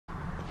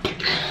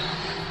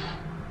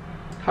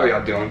How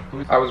y'all doing?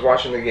 I was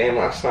watching the game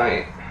last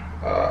night,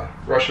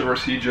 Russia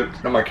versus Egypt.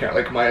 And my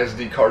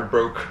SD card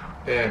broke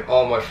and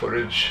all my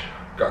footage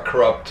got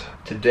corrupt.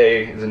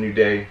 Today is a new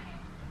day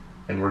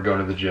and we're going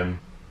to the gym.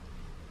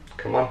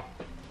 Come on.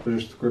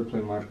 Что такое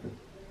Play Market?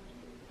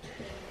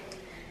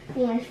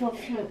 Понимаешь, в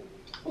общем,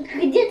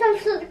 где там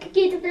что-то,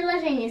 какие-то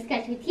приложения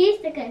скачивать?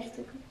 Есть такая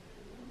штука?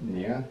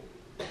 Нет.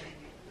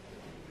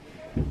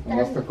 У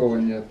нас такого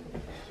нет.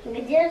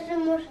 Где же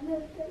можно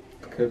это?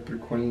 Такая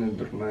прикольная,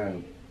 дурная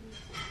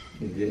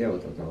идея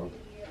вот эта вот.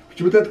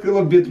 Почему ты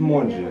открыла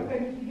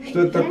Bitmoji?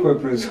 Что это такое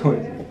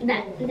происходит?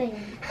 Да.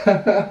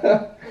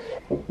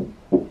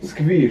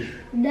 Сквиш.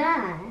 Да.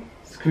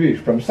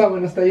 Сквиш, прям самый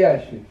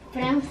настоящий.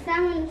 Прям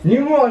самый настоящий. Не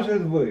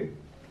может быть.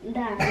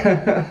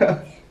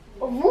 Да.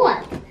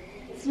 Вот.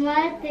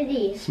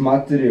 Смотри.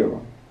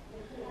 Смотрю.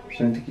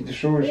 Что они такие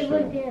дешевые, И что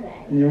ли?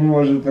 выбирай. Не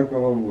может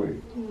такого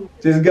быть.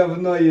 Здесь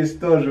говно есть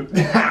тоже.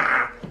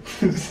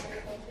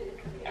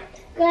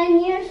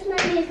 Конечно,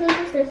 есть, ну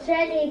что,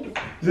 шарик.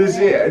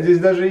 Здесь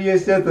даже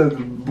есть этот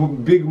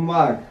Big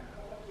Mac.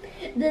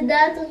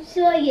 Да, тут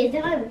все есть.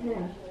 Давай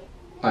выбираем.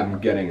 I'm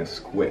getting a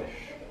squish.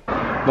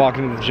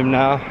 Walking to the gym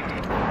now.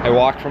 I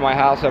walk from my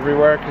house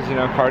everywhere because, you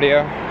know,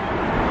 cardio.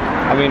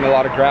 I mean, a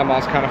lot of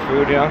grandma's kind of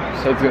food, you know,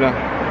 so it's gonna,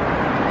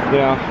 you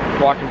know,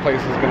 walking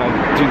places is gonna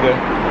do the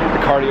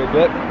cardio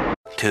bit.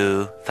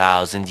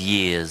 2,000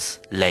 years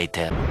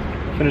later.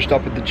 Finished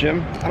up at the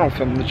gym. I don't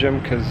film in the gym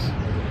because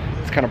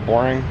it's kind of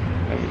boring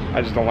and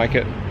I just don't like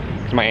it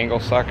because my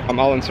angles suck.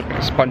 I'll insert like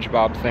a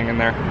SpongeBob thing in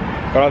there.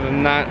 But other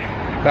than that,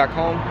 back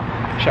home,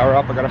 shower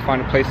up. I gotta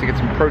find a place to get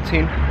some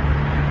protein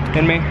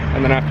in me,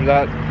 and then after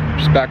that,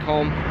 just back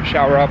home,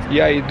 shower up.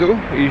 Я иду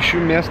и ищу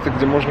место,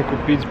 где можно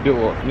купить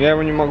белок. Я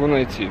его не могу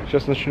найти.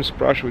 Сейчас начну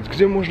спрашивать,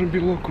 где можно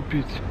белок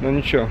купить. Но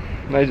ничего,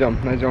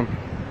 найдем.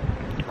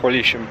 Коль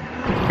ищем.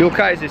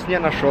 Белка я здесь не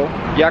нашел.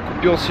 Я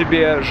купил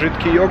себе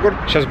жидкий йогурт.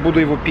 Сейчас буду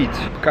его пить.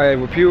 Пока я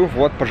его пью,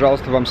 вот,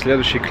 пожалуйста, вам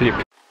следующий клип.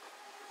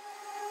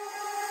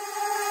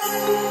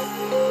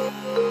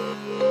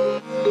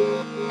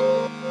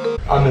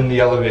 I'm in the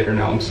elevator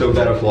now. I'm so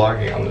bad at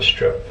vlogging on this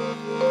trip.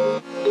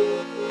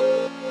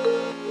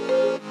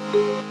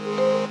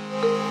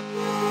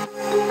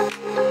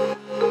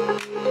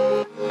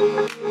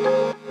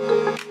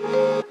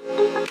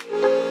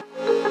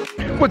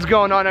 What's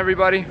going on,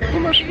 everybody?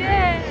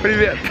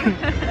 Привет.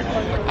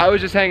 I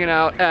was just hanging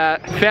out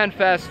at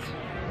FanFest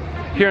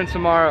here in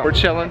Samara. We're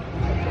chilling.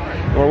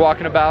 We're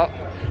walking about.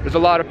 There's a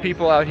lot of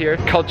people out here,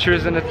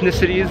 cultures and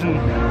ethnicities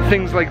and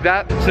things like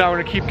that. So now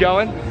we're gonna keep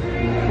going.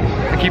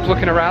 I keep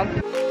looking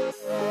around.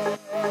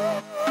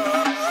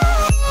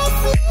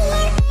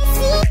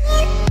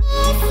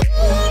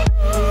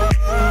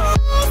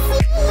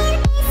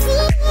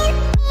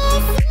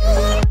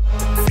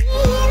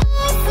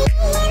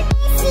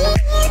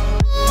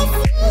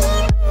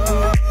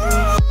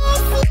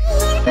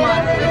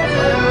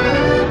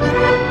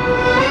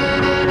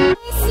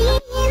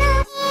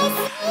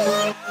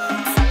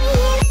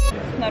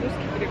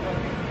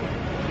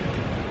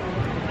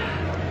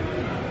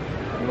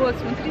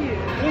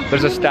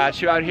 There's a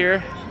statue out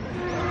here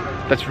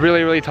that's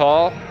really, really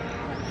tall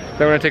that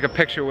we're gonna take a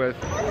picture with.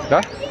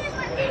 Да?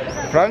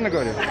 Правильно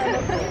говорю?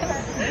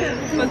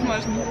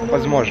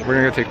 Возможно. We're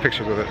gonna go take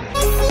pictures with it.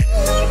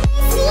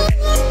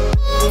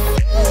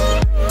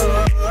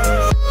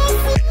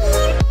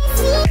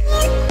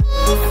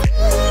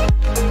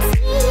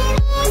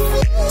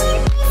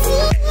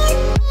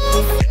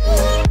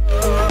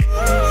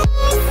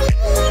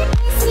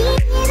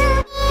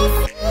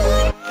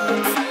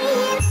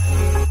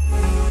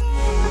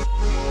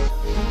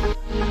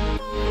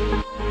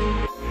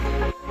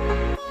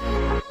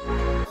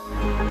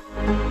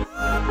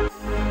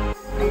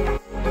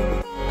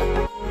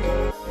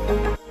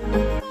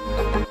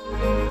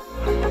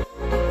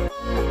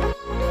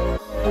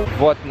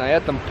 Вот на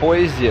этом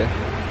поезде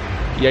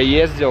я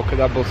ездил,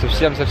 когда был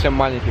совсем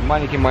маленький,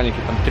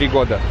 там 3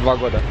 года, 2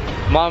 года.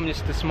 Мам,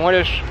 если ты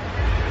смотришь,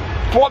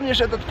 помнишь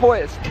этот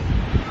поезд?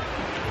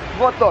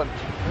 Вот он.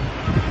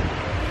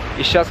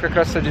 И сейчас как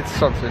раз садится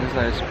солнце, я не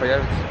знаю, если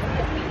появится.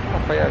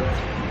 Ну, появится.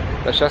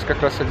 Да, сейчас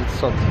как раз садится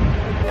солнце.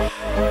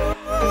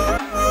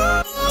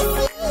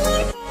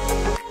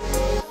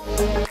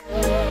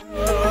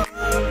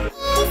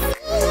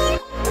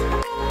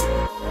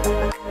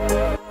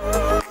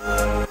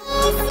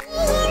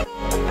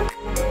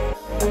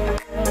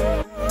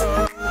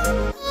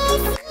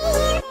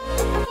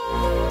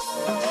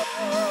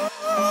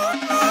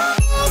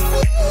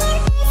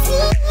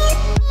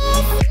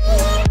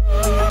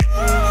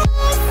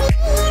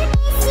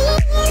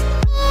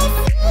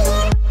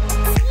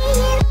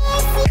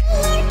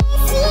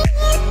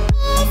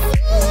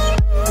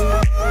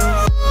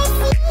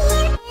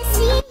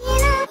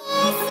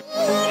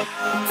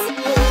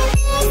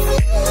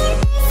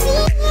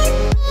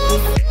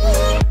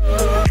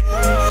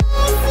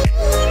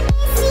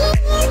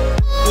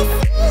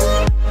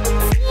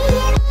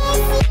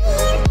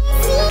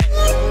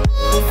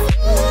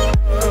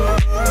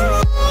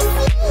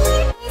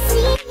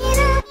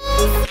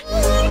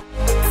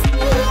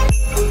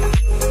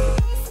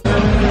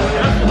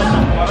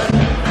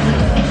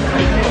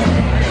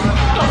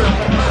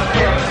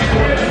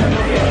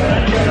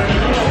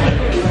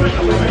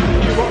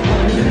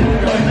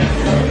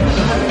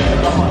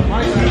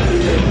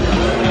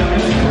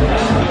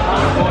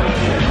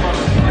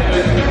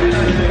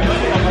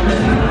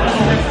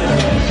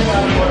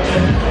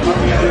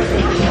 We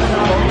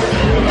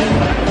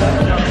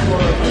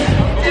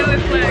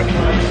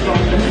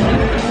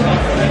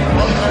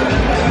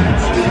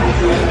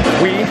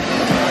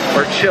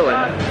are chilling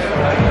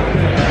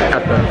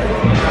at the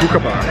hookah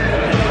bar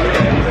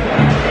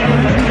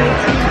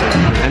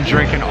and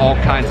drinking all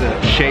kinds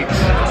of shakes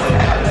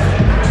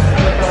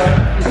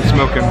and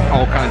smoking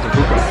all kinds of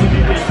hookah.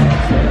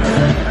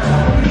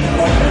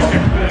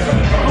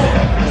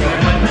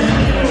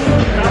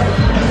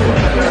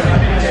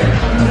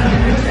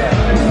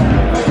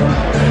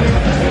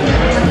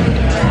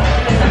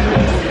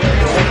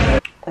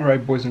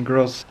 Alright, boys and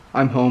girls,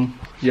 I'm home.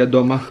 Я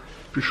дома.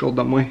 Пришел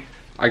домой.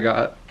 I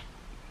got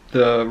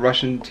the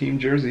Russian team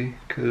jersey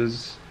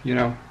because, you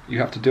know, you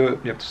have to do it.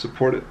 You have to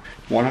support it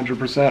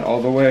 100%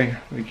 all the way.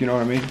 Like, you know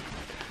what I mean?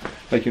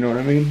 Like, you know what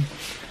I mean?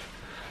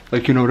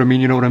 Like, you know what I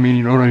mean? You know what I mean?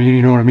 You know what I mean?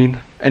 You know what I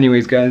mean?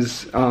 Anyways,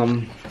 guys,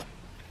 I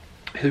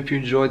hope you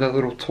enjoyed that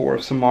little tour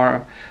of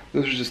Samara.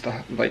 Those are just,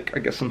 like, I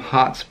guess some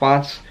hot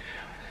spots.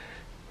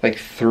 Like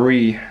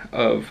 3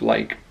 of,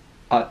 like,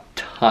 a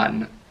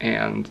ton.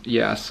 And,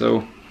 yeah,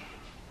 so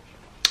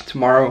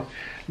tomorrow,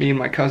 me and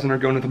my cousin are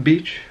going to the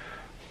beach.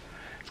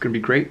 It's gonna be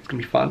great, it's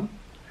gonna be fun.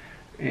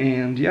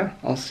 And yeah,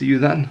 I'll see you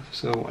then.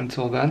 So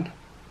until then,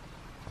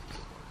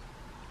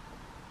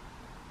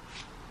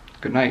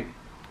 good night.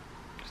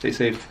 Stay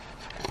safe.